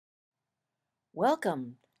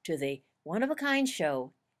Welcome to the One of a Kind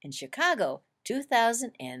show in Chicago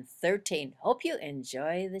 2013. Hope you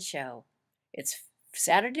enjoy the show. It's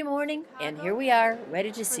Saturday morning, and here we are, ready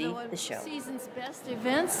to see the show. Season's best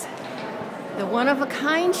events, the One of a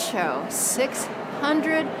Kind show.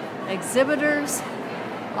 600 exhibitors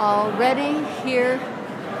already here,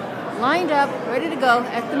 lined up, ready to go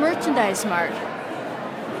at the Merchandise Mart.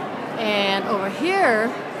 And over here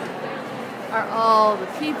are all the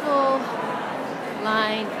people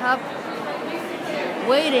lined up,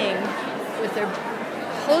 waiting with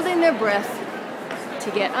holding their breath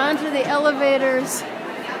to get onto the elevators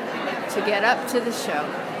to get up to the show.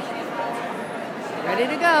 Ready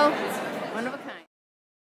to go. One of a kind.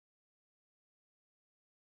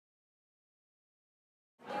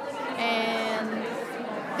 And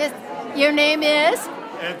your name is?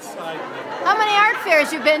 Ed Seidman. How many art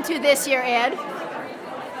fairs you been to this year, Ed?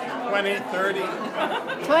 2030.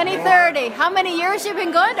 2030. How many years you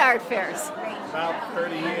been going to art fairs? About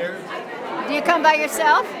 30 years. Do you come by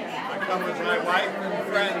yourself? I come with my wife and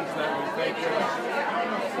friends that we take with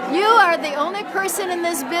us. You are the only person in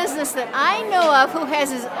this business that I know of who has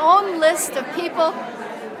his own list of people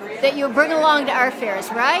that you bring along to art fairs,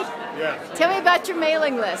 right? Yes. Tell me about your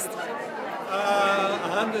mailing list.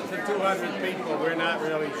 100 to 200 people, we're not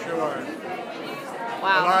really sure.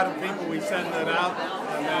 Wow. A lot of people, we send it out,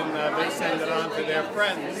 and then they send it on to their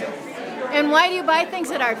friends. And why do you buy things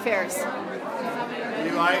at art fairs? We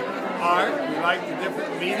like art, we like the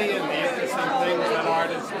different media and the interesting things that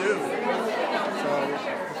artists do. So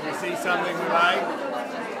if we see something we like,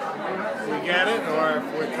 we get it, or if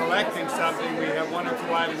we're collecting something, we have one or two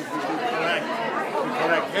items we do collect. We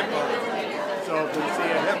collect hippos. So if we see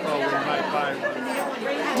a hippo, we might buy one.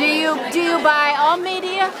 Do you buy all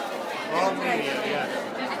media? All media, yes.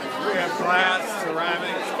 We have glass,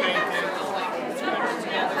 ceramics, paintings.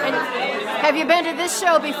 And have you been to this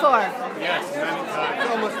show before? Yes, many times.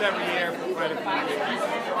 Almost every year for quite a few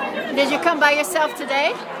years. Did you come by yourself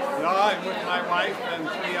today? No, I'm with my wife and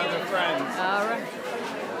 3 other friends. All right.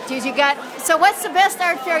 So what's the best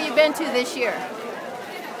art fair you've been to this year?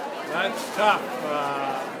 That's tough.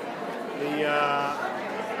 The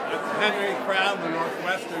Henry Crown, the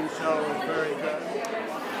Northwestern show, was very good.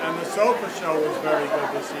 And the Sofa show was very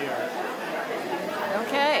good this year.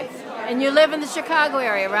 Okay. And you live in the Chicago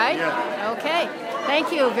area, right? Yeah. Okay.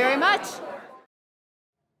 Thank you very much.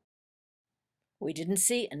 We didn't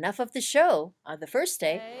see enough of the show on the first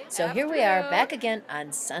day, so here we are back again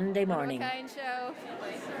on Sunday morning.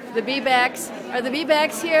 The Be-Backs. Are the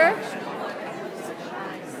Be-Backs here?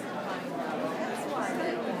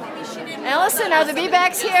 Allison, are the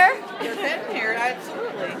Be-Backs here? They've been here,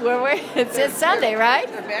 absolutely. It's Sunday, right?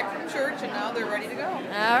 They're back from church and now they're ready to go.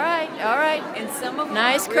 All right, all right. And some of them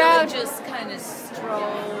nice are crowd. really just kind of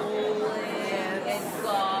strolling and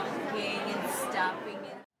gawking and stopping.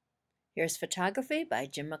 Here's photography by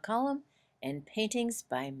Jim McCollum and paintings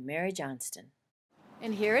by Mary Johnston.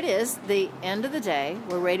 And here it is, the end of the day.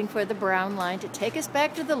 We're waiting for the brown line to take us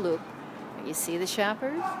back to the loop. You see the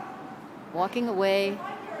shoppers walking away,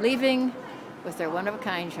 leaving with their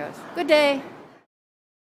one-of-a-kind shows. Good day.